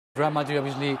Real Madrid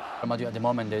at the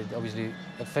moment, obviously,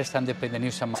 the first time they played the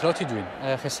new San Marino. What's he doing?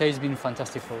 Jose has been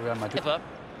fantastic for Real Madrid.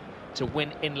 To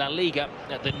win in La Liga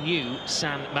at the new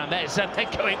San Mamés, and they're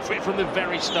going for it from the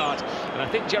very start. And I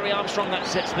think Jerry Armstrong, that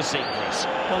sets the scene for us.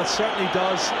 Well, it certainly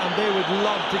does, and they would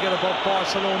love to get above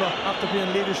Barcelona after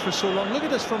being leaders for so long. Look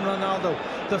at this from Ronaldo.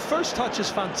 The first touch is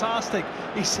fantastic.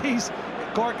 He sees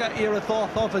Gorka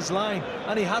Irizarry off his line,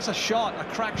 and he has a shot, a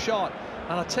crack shot.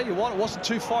 And I'll tell you what, it wasn't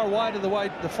too far wide of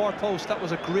the far post. That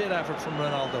was a great effort from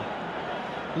Ronaldo.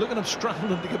 Look at him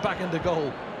scrambling to get back into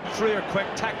goal. Three are quick,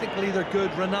 tactically they're good.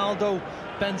 Ronaldo,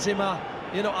 Benzema,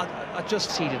 you know, I just...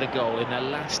 Conceded a goal in their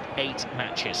last 8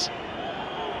 matches.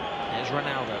 There's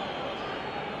Ronaldo.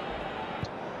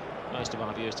 Most of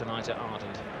our viewers tonight are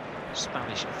ardent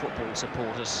Spanish football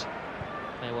supporters.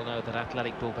 They will know that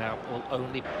Athletic Bilbao will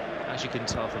only, as you can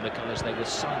tell from the colours, they were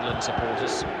Sunderland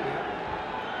supporters.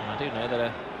 And I do know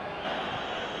that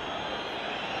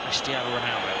Cristiano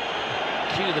Ronaldo.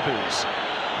 Cue the boos.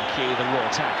 Cue the raw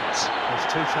tackles. There's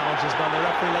 2 challenges now. The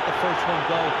referee let the first one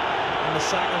go, and the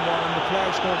second one, and the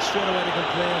player's going straight away to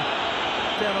complain.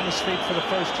 Down on his feet for the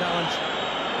first challenge,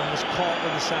 and was caught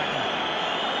with the second.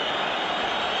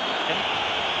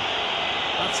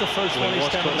 That's the first one he's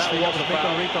down on his feet. That was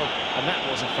Mikel Rico. And that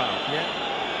was a foul. Yeah.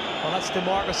 Well, that's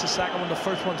DeMarcus, the second one. The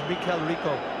first one's Mikel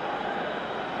Rico.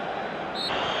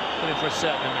 Looking for a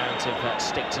certain amount of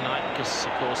stick tonight, because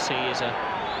of course he is a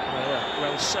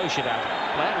Real Sociedad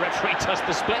player. Referee does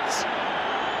the splits.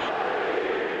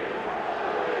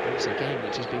 It's a game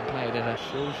which has been played in a...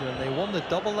 Shows you, and they won the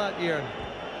double that year, and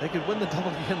they could win the double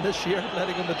again this year,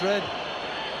 Atletico Madrid.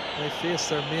 They face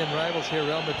their main rivals here,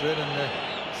 Real Madrid, in the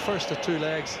first of 2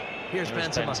 legs. Here's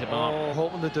Benzema. Oh,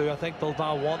 hoping to do. I think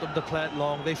Bilbao want them to play it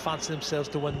long. They fancy themselves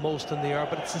to win most in the air,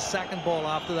 but it's the second ball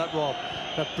after that, Rob,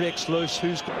 that breaks loose.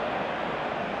 Who's... There's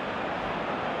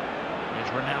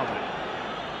Ronaldo.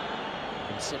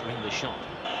 Considering the shot,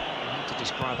 I need to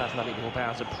describe Athletic Bilbao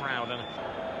as a proud and...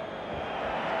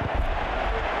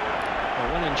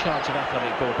 Well, one in charge of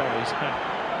Athletic Bilbao who's had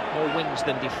more wins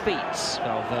than defeats.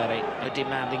 Valverde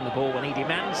demanding the ball. When he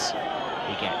demands,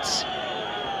 he gets.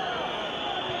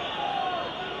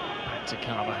 Back to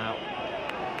Carvajal.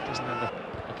 Doesn't have the...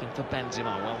 Looking for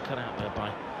Benzema. Well cut out there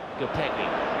by Gopegui.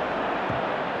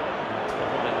 The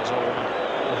volley was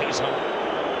always on.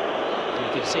 You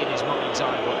can see in his mind's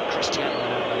eye what Cristiano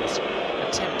Ronaldo is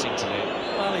attempting to do.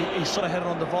 Well, he sort of hit it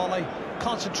on the volley.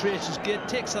 Concentration's good,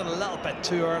 takes it a little bit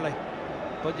too early.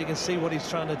 But you can see what he's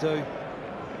trying to do.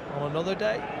 On another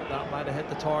day, that might have hit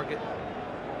the target.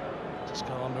 Just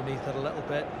gone underneath it a little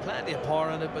bit. Plenty of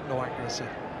power in it, but no accuracy.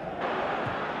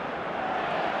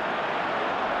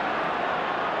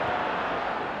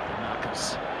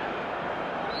 Marcus.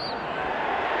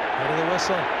 Out of the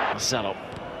whistle. Marcelo.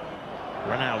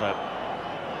 Ronaldo.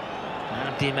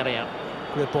 And Di Maria.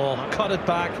 Great ball. Cut it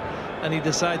back, and he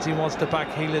decides he wants to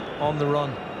backheel it on the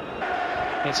run.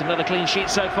 It's another clean sheet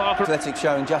so far. Athletic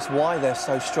showing just why they're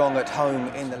so strong at home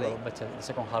in the league. Better in the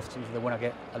second half if they want to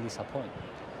get at least a point.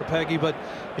 Peggy, but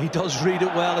he does read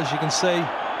it well, as you can see.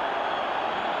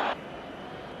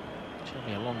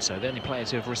 Xabi Alonso, the only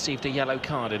players who have received a yellow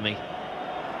card in the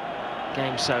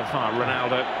game so far.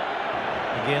 Ronaldo.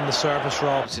 Again, the service,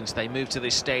 Rob. Since they moved to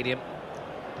this stadium,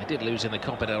 they did lose in the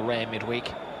Copa del Rey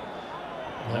midweek.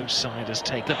 No side has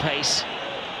taken the pace.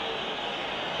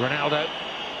 Ronaldo.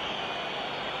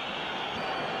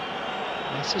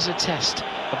 This is a test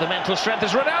of the mental strength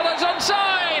as Ronaldo's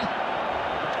onside!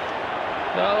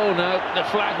 Oh no, the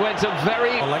flag went up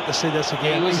very... I'd like to see this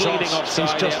again. He was leading offside.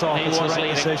 He's just off. It's the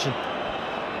right decision.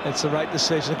 It's the right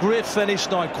decision. A great finish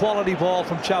now. Quality ball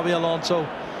from Xabi Alonso.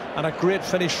 And a great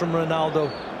finish from Ronaldo.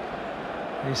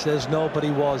 He says no, but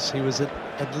he was. He was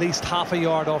at least half a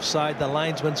yard offside. The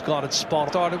linesman's got it spot.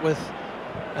 Started with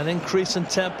an increase in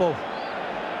tempo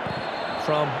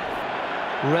from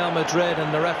Real Madrid,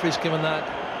 and the referee's given that.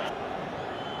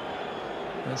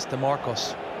 It's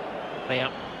DeMarcus.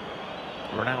 Yeah.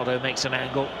 Ronaldo makes an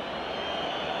angle.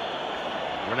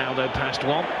 Ronaldo passed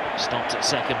one, stopped at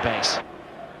second base.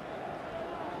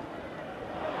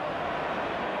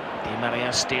 Di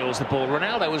Maria steals the ball.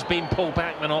 Ronaldo was being pulled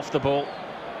back then off the ball.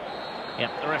 Yeah,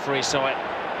 the referee saw it.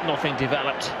 Nothing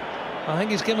developed. I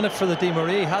think he's given it for the Di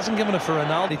Maria. He hasn't given it for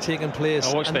Ronaldo taking place.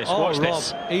 Oh, watch this, watch Rob,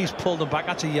 this. He's pulled him back.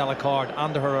 That's a yellow card.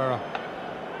 And Herrera.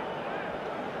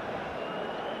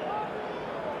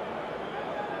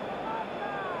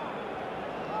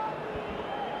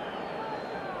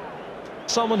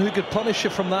 Someone who could punish you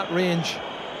from that range.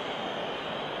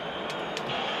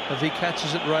 If he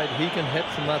catches it right, he can hit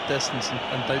from that distance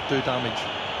and do damage.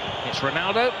 It's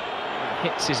Ronaldo.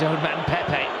 Hits his own man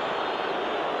Pepe.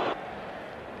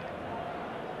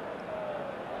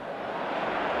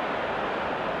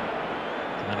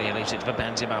 Really elusive for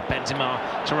Benzema.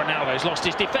 Benzema to Ronaldo. He's lost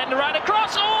his defender right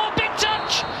across. Oh, big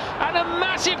touch! And a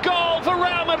massive goal for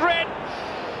Real Madrid.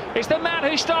 It's the man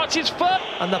who starts his foot.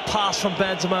 And the pass from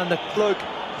Benzema. And look,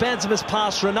 Benzema's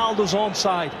pass, Ronaldo's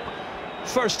onside.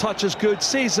 First touch is good.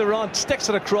 Sees the run, sticks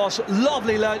it across.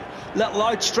 Lovely little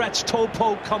outstretched toe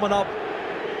poke coming up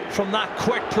from that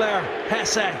quick player,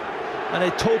 Hesse. And he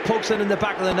toe pokes it in the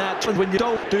back of the net. And when you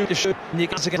don't do the shoot, you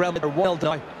can get Real Madrid well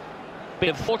done. Bit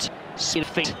of foot,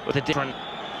 feet with a different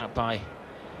by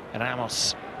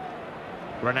Ramos.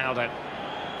 Ronaldo,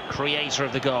 creator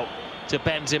of the goal, to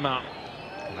Benzema.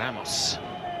 Ramos.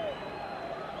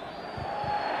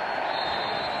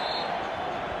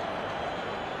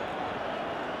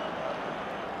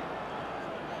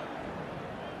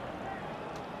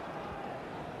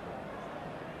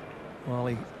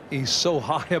 Well, he's so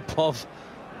high above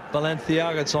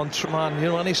Balenciaga. It's on man, you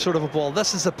know, any sort of a ball.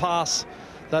 This is the pass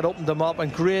that opened him up,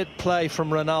 and great play from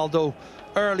Ronaldo.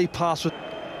 Early pass with.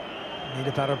 Need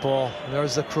a better ball.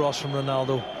 There's the cross from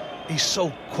Ronaldo. He's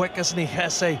so quick, isn't he,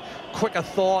 Hesse? Quick of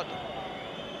thought.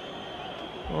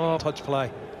 Oh, touch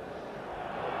play.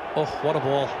 Oh, what a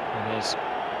ball. It is.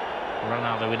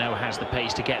 Ronaldo, we know, has the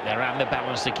pace to get there and the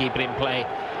balance to keep it in play,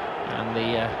 and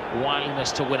the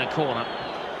wiliness to win a corner.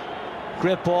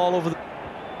 Great ball over the...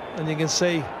 And you can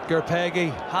see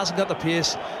Gerpegi hasn't got the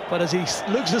pace, but as he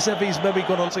looks as if he's maybe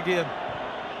going once again.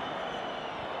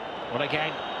 What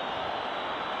again?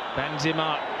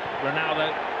 Benzema,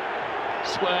 Ronaldo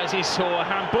swears he saw a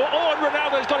handball. Oh, and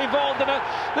Ronaldo's got involved in a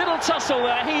little tussle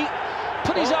there. He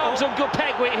put his arms on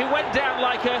Gerpegi, who went down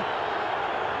like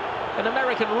an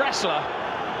American wrestler.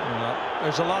 Yeah,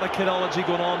 there's a lot of kidology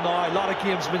going on now, a lot of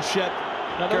gamesmanship.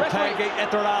 Gerpegi,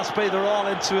 Eteraspe, they're all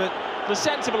into it. The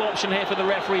sensible option here for the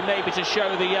referee may be to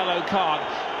show the yellow card.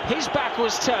 His back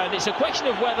was turned. It's a question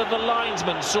of whether the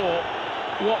linesman saw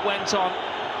what went on.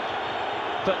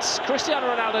 But Cristiano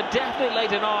Ronaldo definitely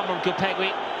laid an arm on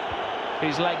Gerpegi,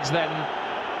 whose legs then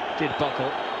did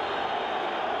buckle.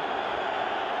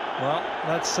 Well,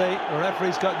 let's see. The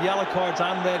referee's got yellow cards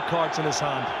and red cards in his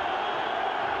hand.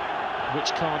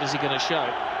 Which card is he going to show?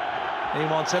 He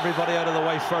wants everybody out of the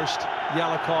way first.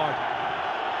 Yellow card.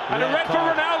 And a red for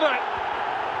Ronaldo.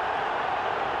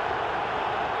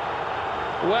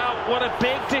 Well, what a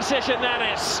big decision that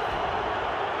is.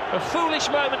 A foolish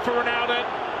moment for Ronaldo.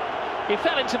 He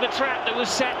fell into the trap that was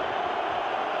set.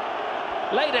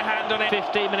 Laid a hand on it.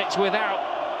 15 minutes without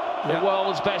the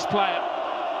world's best player.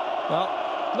 Well,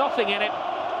 nothing in it.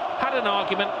 Had an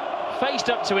argument. Faced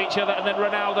up to each other, and then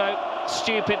Ronaldo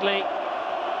stupidly.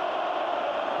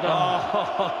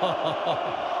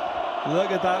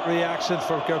 Look at that reaction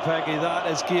for Gerpegi. That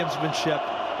is gamesmanship.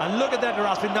 And look at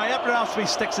Eteraspe. Now Eteraspe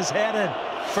sticks his head in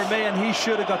for me, and he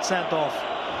should have got sent off.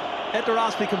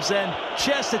 Eteraspe comes in,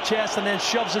 chest to chest, and then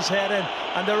shoves his head in.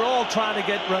 And they're all trying to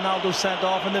get Ronaldo sent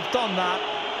off, and they've done that,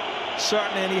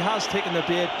 certainly, and he has taken the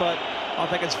bait, but I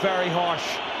think it's very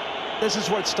harsh. This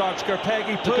is where it starts.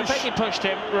 Gerpegi pushed. Gerpegi pushed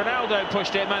him, Ronaldo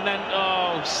pushed him, and then,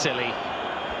 oh, silly.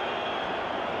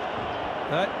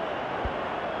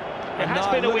 It has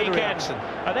been a weekend.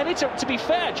 And then to be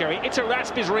fair, Jerry,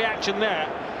 Eteraspe's reaction there.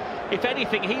 If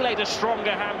anything, he laid a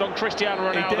stronger hand on Cristiano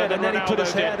Ronaldo. He did, and then he put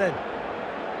his head in.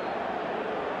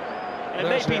 And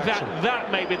maybe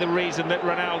that may be the reason that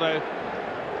Ronaldo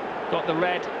got the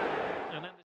red.